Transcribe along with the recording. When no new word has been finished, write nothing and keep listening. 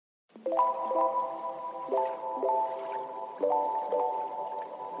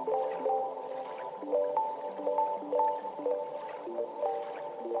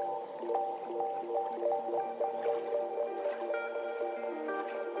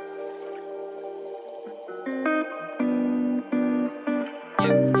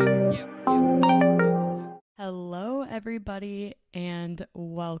Hello, everybody, and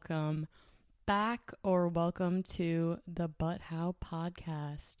welcome back or welcome to the But How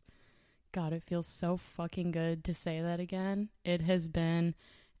podcast. God, it feels so fucking good to say that again. It has been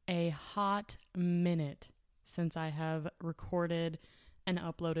a hot minute since I have recorded and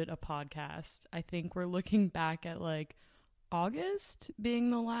uploaded a podcast. I think we're looking back at like August being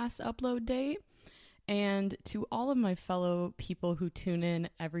the last upload date. And to all of my fellow people who tune in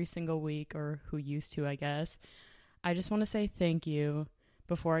every single week, or who used to, I guess, I just want to say thank you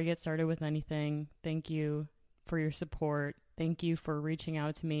before I get started with anything. Thank you for your support. Thank you for reaching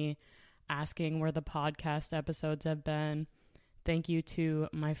out to me, asking where the podcast episodes have been. Thank you to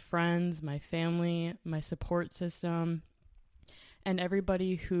my friends, my family, my support system, and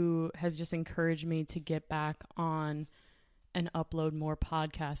everybody who has just encouraged me to get back on and upload more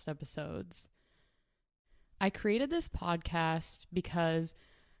podcast episodes. I created this podcast because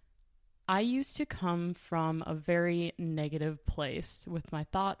I used to come from a very negative place with my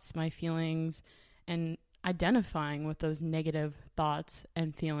thoughts, my feelings, and identifying with those negative thoughts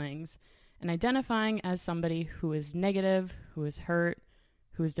and feelings, and identifying as somebody who is negative, who is hurt,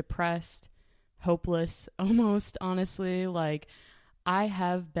 who is depressed, hopeless, almost, honestly. Like, I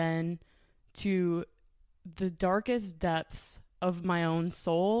have been to the darkest depths of my own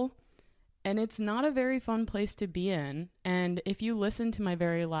soul, and it's not a very fun place to be in. And if you listen to my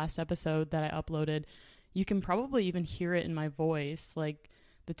very last episode that I uploaded, you can probably even hear it in my voice. Like,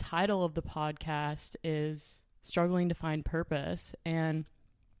 the title of the podcast is Struggling to Find Purpose. And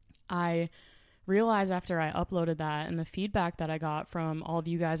I realized after I uploaded that and the feedback that I got from all of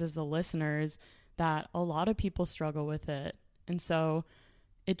you guys as the listeners that a lot of people struggle with it. And so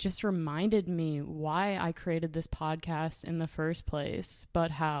it just reminded me why I created this podcast in the first place,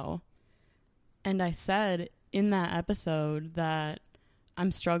 but how. And I said in that episode that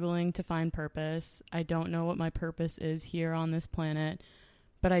I'm struggling to find purpose. I don't know what my purpose is here on this planet,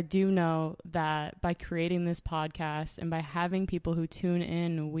 but I do know that by creating this podcast and by having people who tune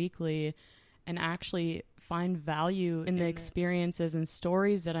in weekly and actually find value in the experiences and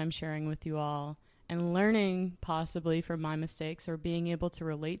stories that I'm sharing with you all, and learning possibly from my mistakes or being able to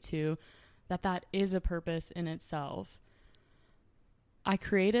relate to, that is a purpose in itself. I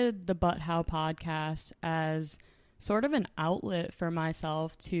created the But How podcast as sort of an outlet for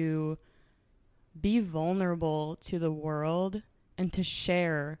myself to be vulnerable to the world and to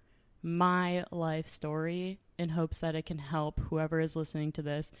share my life story in hopes that it can help whoever is listening to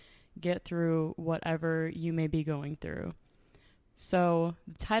this get through whatever you may be going through. So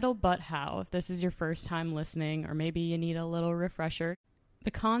the title But How, if this is your first time listening or maybe you need a little refresher, the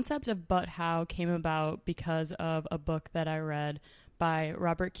concept of But How came about because of a book that I read by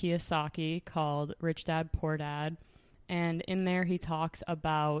Robert Kiyosaki called Rich Dad, Poor Dad. And in there he talks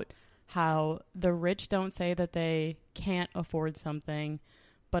about how the rich don't say that they can't afford something,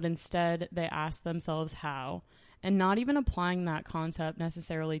 but instead they ask themselves how. And not even applying that concept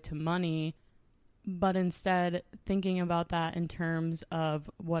necessarily to money, but instead thinking about that in terms of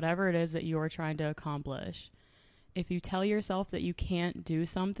whatever it is that you are trying to accomplish. If you tell yourself that you can't do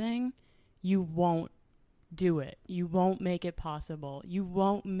something, you won't do it. You won't make it possible. You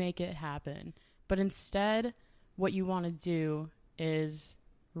won't make it happen. But instead, what you want to do is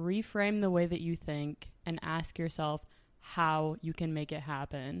reframe the way that you think and ask yourself how you can make it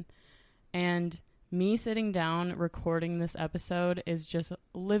happen. And me sitting down recording this episode is just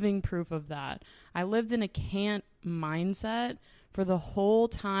living proof of that. I lived in a can't mindset for the whole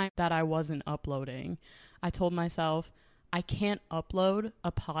time that I wasn't uploading. I told myself, I can't upload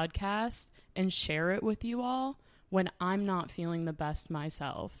a podcast and share it with you all when I'm not feeling the best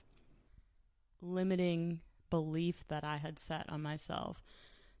myself. Limiting belief that I had set on myself,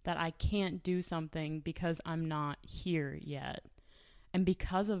 that I can't do something because I'm not here yet. And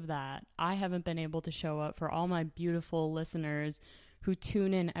because of that, I haven't been able to show up for all my beautiful listeners who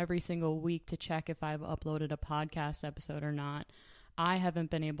tune in every single week to check if I've uploaded a podcast episode or not. I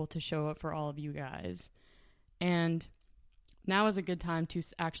haven't been able to show up for all of you guys. And now is a good time to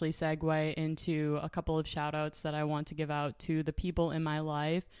actually segue into a couple of shout outs that I want to give out to the people in my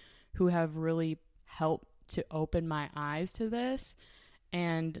life who have really helped to open my eyes to this.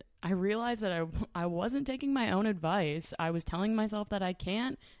 And I realized that I wasn't taking my own advice. I was telling myself that I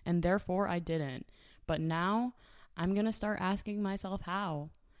can't, and therefore I didn't. But now I'm going to start asking myself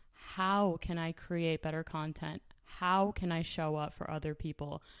how. how can I create better content? How can I show up for other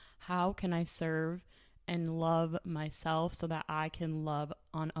people? How can I serve and love myself so that I can love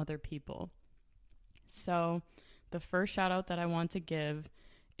on other people? So the first shout out that I want to give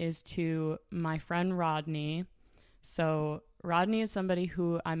is to my friend Rodney. So Rodney is somebody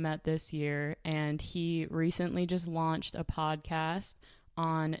who I met this year, and he recently just launched a podcast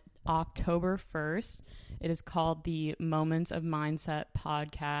on October 1st. It is called the Moments of Mindset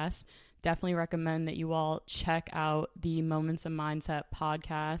podcast. Definitely recommend that you all check out the Moments of Mindset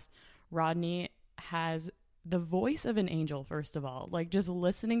podcast. Rodney has the voice of an angel, first of all. Like, just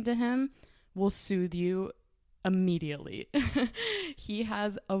listening to him will soothe you immediately. He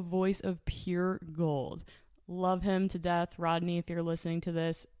has a voice of pure gold. Love him to death. Rodney, if you're listening to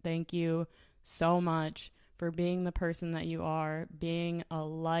this, thank you so much for being the person that you are, being a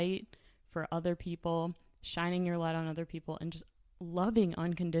light for other people, shining your light on other people, and just loving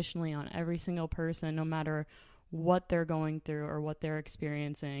unconditionally on every single person, no matter what they're going through or what they're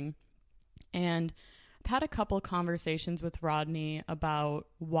experiencing. And I've had a couple of conversations with Rodney about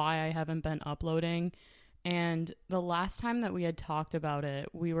why I haven't been uploading. And the last time that we had talked about it,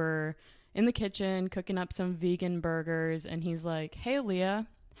 we were in the kitchen cooking up some vegan burgers, and he's like, "Hey Leah,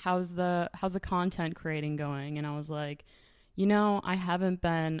 how's the content creating going?" And I was like, I haven't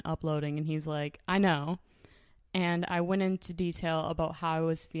been uploading. And he's like, "I know." And I went into detail about how I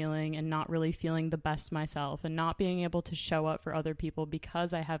was feeling and not really feeling the best myself and not being able to show up for other people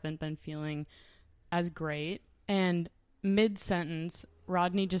because I haven't been feeling as great. And mid-sentence,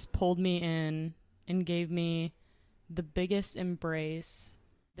 Rodney just pulled me in and gave me the biggest embrace.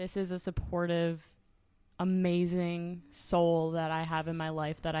 This is a supportive, amazing soul that I have in my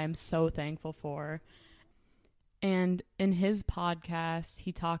life that I'm so thankful for. And in his podcast,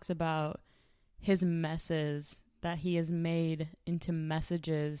 he talks about his messes that he has made into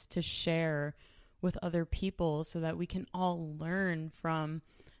messages to share with other people so that we can all learn from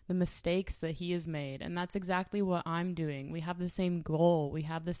the mistakes that he has made. And that's exactly what I'm doing. We have the same goal. We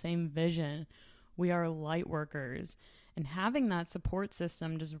have the same vision. We are light workers. And having that support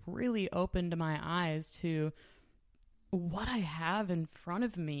system just really opened my eyes to what I have in front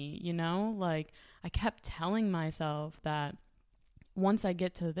of me, Like, I kept telling myself that once I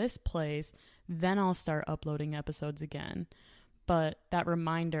get to this place, then I'll start uploading episodes again. But that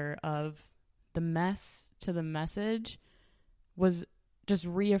reminder of the mess to the message was just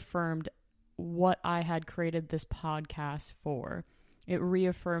reaffirmed what I had created this podcast for. It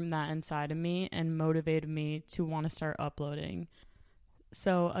reaffirmed that inside of me and motivated me to want to start uploading.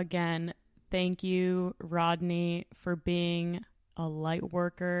 So again, thank you, Rodney, for being a light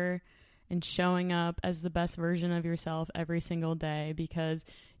worker and showing up as the best version of yourself every single day, because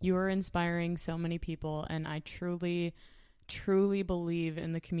you are inspiring so many people, and I truly, truly believe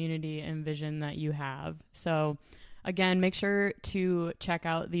in the community and vision that you have. So again, make sure to check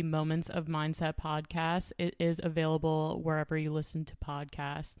out the Moments of Mindset podcast. It is available wherever you listen to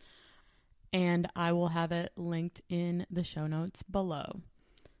podcasts, and I will have it linked in the show notes below.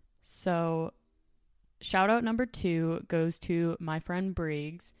 So shout out number 2 goes to my friend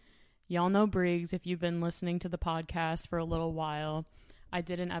Briggs. Y'all know Briggs if you've been listening to the podcast for a little while. I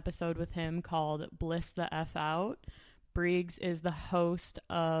did an episode with him called Bliss the F Out. Briggs is the host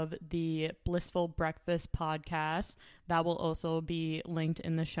of the Blissful Breakfast podcast. That will also be linked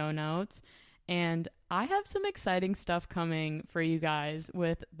in the show notes. And I have some exciting stuff coming for you guys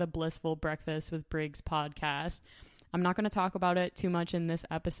with the Blissful Breakfast with Briggs podcast. I'm not going to talk about it too much in this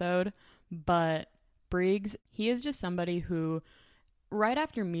episode, but Briggs, he is just somebody who, right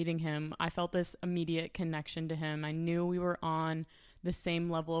after meeting him, I felt this immediate connection to him. I knew we were on the same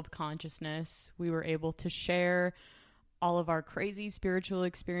level of consciousness. We were able to share all of our crazy spiritual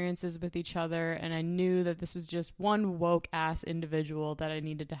experiences with each other, and I knew that this was just one woke-ass individual that I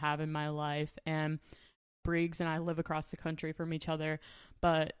needed to have in my life. And Briggs and I live across the country from each other,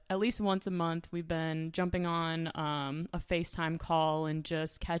 but at least once a month we've been jumping on a FaceTime call and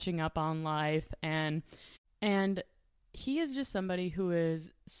just catching up on life. And he is just somebody who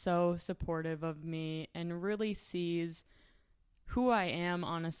is so supportive of me and really sees who I am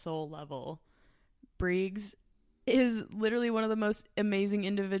on a soul level. Briggs is literally one of the most amazing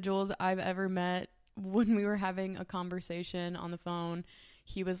individuals I've ever met. When we were having a conversation on the phone,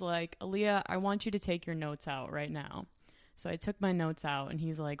 he was like, "Aaliyah, I want you to take your notes out right now." So I took my notes out, and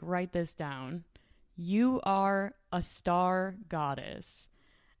he's like, "Write this down. You are a star goddess."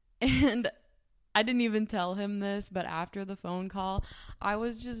 And I didn't even tell him this, but after the phone call, I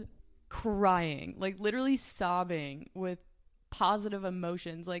was just crying, like literally sobbing with positive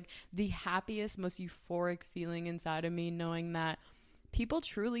emotions, like the happiest, most euphoric feeling inside of me, knowing that people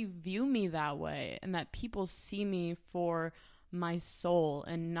truly view me that way, and that people see me for my soul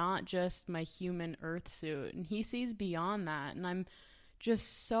and not just my human earth suit. And he sees beyond that. And I'm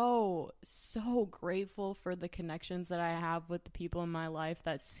just so grateful for the connections that I have with the people in my life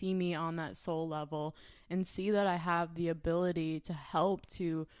that see me on that soul level and see that I have the ability to help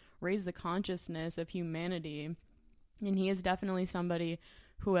to raise the consciousness of humanity. And he is definitely somebody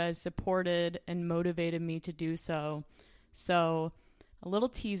who has supported and motivated me to do so. So, a little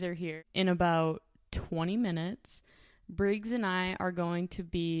teaser here. In about 20 minutes, Briggs and I are going to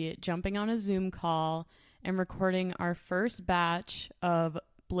be jumping on a Zoom call and recording our first batch of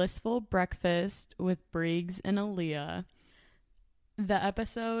Blissful Breakfast with Briggs and Aaliyah. The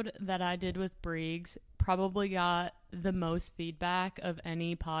episode that I did with Briggs probably got the most feedback of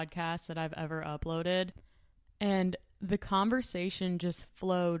any podcast that I've ever uploaded. And the conversation just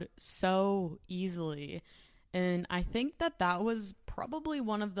flowed so easily. And I think that was probably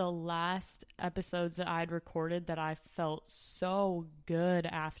one of the last episodes that I'd recorded that I felt so good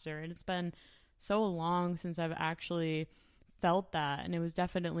after. And it's been so long since I've actually felt that. And it was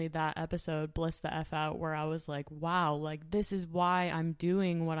definitely that episode, Bliss the F Out, where I was like, wow, like this is why I'm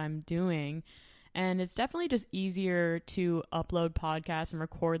doing what I'm doing. And it's definitely just easier to upload podcasts and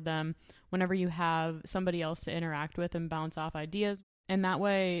record them whenever you have somebody else to interact with and bounce off ideas. And that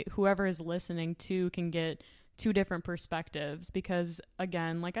way, whoever is listening to can get two different perspectives, because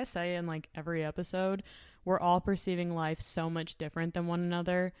again, like I say in like every episode, we're all perceiving life so much different than one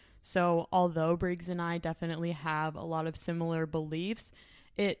another. So although Briggs and I definitely have a lot of similar beliefs,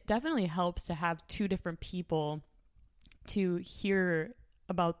 it definitely helps to have two different people to hear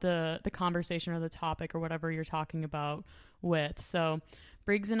about the conversation or the topic or whatever you're talking about with. So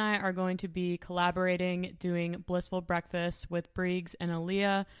Briggs and I are going to be collaborating, doing Blissful Breakfast with Briggs and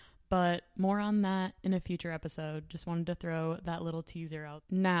Aaliyah, but more on that in a future episode. Just wanted to throw that little teaser out.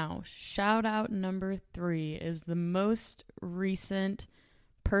 Now, shout out number 3 is the most recent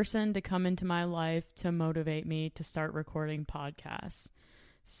person to come into my life to motivate me to start recording podcasts.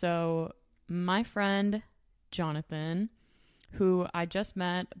 So my friend Jonathan, who I just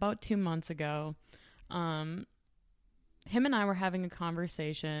met about 2 months ago, him and I were having a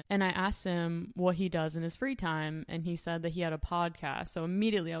conversation, and I asked him what he does in his free time, and he said that he had a podcast. So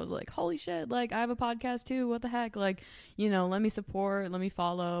immediately I was like, holy shit, like I have a podcast too, what the heck, like, you know, let me support, let me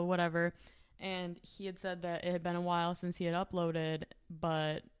follow, whatever. And he had said that it had been a while since he had uploaded,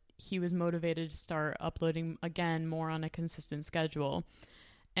 but he was motivated to start uploading again more on a consistent schedule.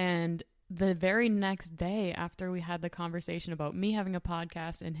 And the very next day after we had the conversation about me having a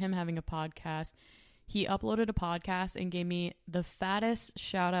podcast and him having a podcast, he uploaded a podcast and gave me the fattest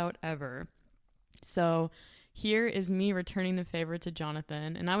shout out ever. So here is me returning the favor to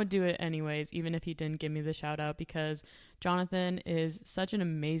Jonathan, and I would do it anyways, even if he didn't give me the shout out, because Jonathan is such an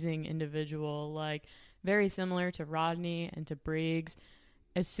amazing individual, like very similar to Rodney and to Briggs.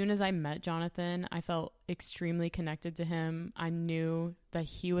 As soon as I met Jonathan, I felt extremely connected to him. I knew that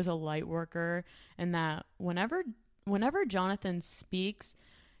he was a light worker, and that whenever Jonathan speaks,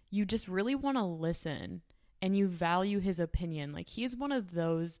 you just really want to listen and you value his opinion. Like, he's one of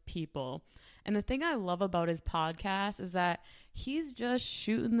those people. And the thing I love about his podcast is that he's just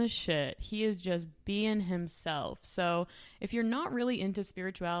shooting the shit. He is just being himself. So if you're not really into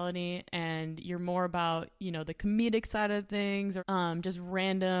spirituality and you're more about, you know, the comedic side of things, or just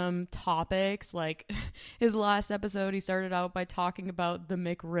random topics, like his last episode, he started out by talking about the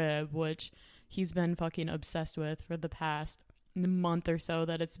McRib, which he's been fucking obsessed with for the past month or so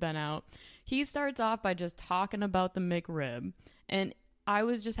that it's been out. He starts off by just talking about the McRib, and I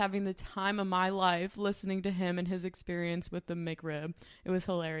was just having the time of my life listening to him and his experience with the McRib. It was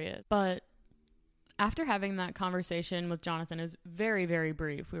hilarious. But after having that conversation with Jonathan, it was very, very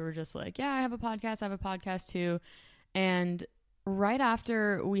brief. We were just like, yeah, I have a podcast too. And right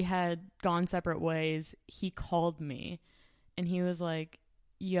after we had gone separate ways, he called me and he was like,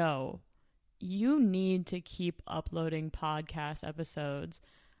 yo, you need to keep uploading podcast episodes.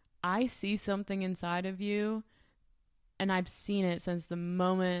 I see something inside of you, and I've seen it since the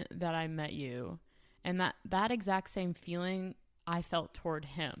moment that I met you. And that exact same feeling I felt toward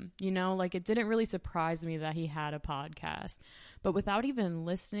him. You know, like, it didn't really surprise me that he had a podcast. But without even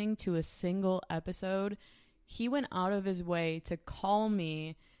listening to a single episode, he went out of his way to call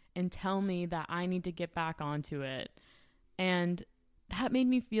me and tell me that I need to get back onto it. And that made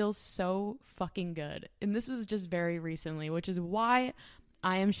me feel so fucking good. And this was just very recently, which is why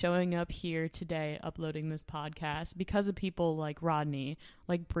I am showing up here today uploading this podcast, because of people like Rodney,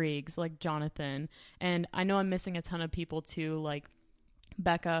 like Briggs, like Jonathan. And I know I'm missing a ton of people too, like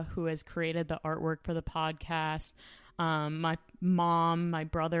Becca, who has created the artwork for the podcast. my mom, my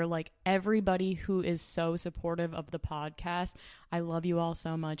brother, like everybody who is so supportive of the podcast. I love you all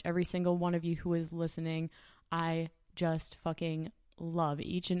so much. Every single one of you who is listening, I just fucking love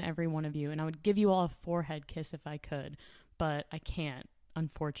each and every one of you. And I would give you all a forehead kiss if I could, but I can't,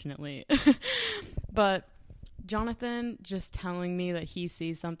 unfortunately. But Jonathan just telling me that he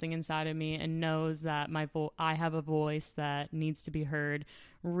sees something inside of me and knows that I have a voice that needs to be heard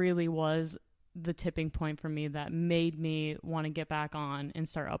really was the tipping point for me that made me want to get back on and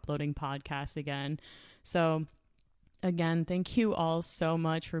start uploading podcasts again. So again, thank you all so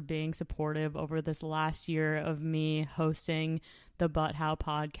much for being supportive over this last year of me hosting the But How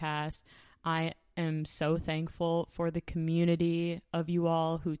podcast. I am so thankful for the community of you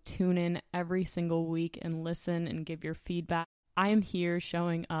all who tune in every single week and listen and give your feedback. I am here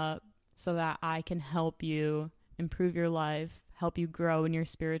showing up so that I can help you improve your life, help you grow in your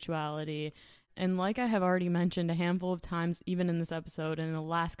spirituality. And like I have already mentioned a handful of times, even in this episode and in the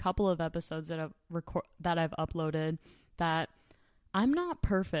last couple of episodes that I've uploaded, that I'm not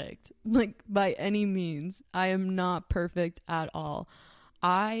perfect, like by any means. I am not perfect at all.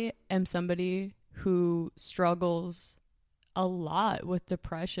 I am somebody who struggles a lot with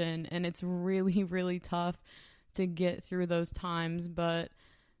depression, and it's really, really tough to get through those times, but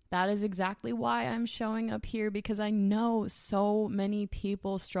that is exactly why I'm showing up here, because I know so many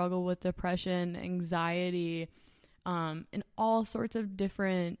people struggle with depression, anxiety, and all sorts of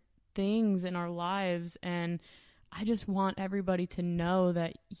different things in our lives. And I just want everybody to know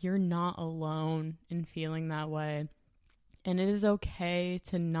that you're not alone in feeling that way. And it is okay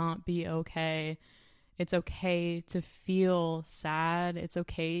to not be okay. It's okay to feel sad. It's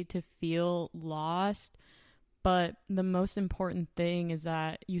okay to feel lost. But the most important thing is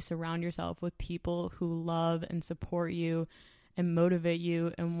that you surround yourself with people who love and support you and motivate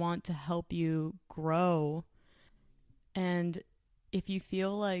you and want to help you grow. And if you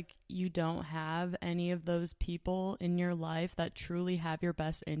feel like you don't have any of those people in your life that truly have your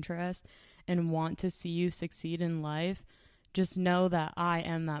best interest and want to see you succeed in life, just know that I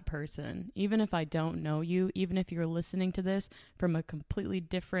am that person. Even if I don't know you, even if you're listening to this from a completely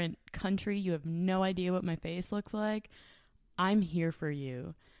different country, you have no idea what my face looks like, I'm here for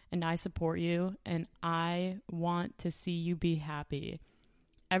you and I support you and I want to see you be happy.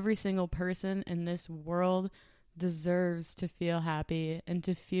 Every single person in this world deserves to feel happy and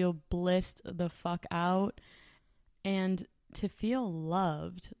to feel blissed the fuck out and to feel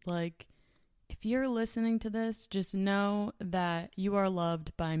loved. Like, if you're listening to this, just know that you are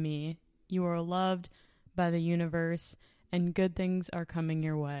loved by me. You are loved by the universe, and good things are coming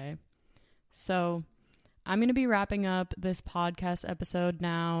your way. So I'm going to be wrapping up this podcast episode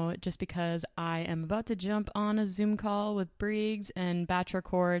now just because I am about to jump on a Zoom call with Briggs and batch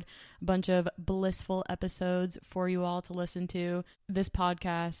record a bunch of blissful episodes for you all to listen to. This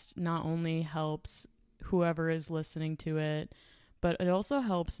podcast not only helps whoever is listening to it, but it also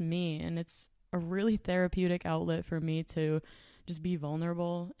helps me, and it's a really therapeutic outlet for me to just be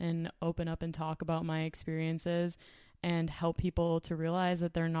vulnerable and open up and talk about my experiences and help people to realize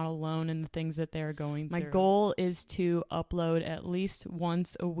that they're not alone in the things that they're going through. My goal is to upload at least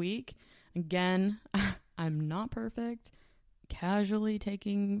once a week. Again, I'm not perfect. Casually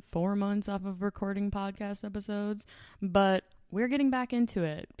taking 4 months off of recording podcast episodes, but we're getting back into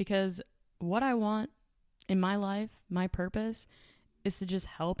it because what I want in my life, my purpose, is to just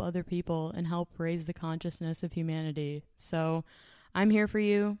help other people and help raise the consciousness of humanity. So I'm here for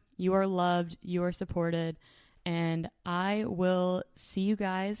you. You are loved. You are supported. And I will see you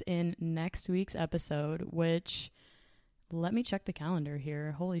guys in next week's episode, which, let me check the calendar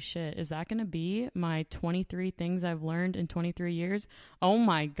here. Holy shit. Is that going to be my 23 things I've learned in 23 years? Oh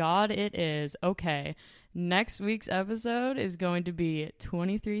my God, it is. Okay. Next week's episode is going to be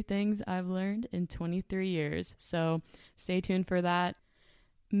 23 things I've learned in 23 years. So stay tuned for that.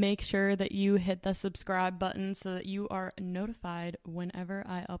 Make sure that you hit the subscribe button so that you are notified whenever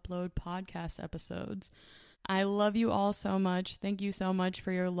I upload podcast episodes. I love you all so much. Thank you so much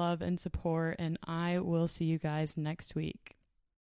for your love and support, and I will see you guys next week.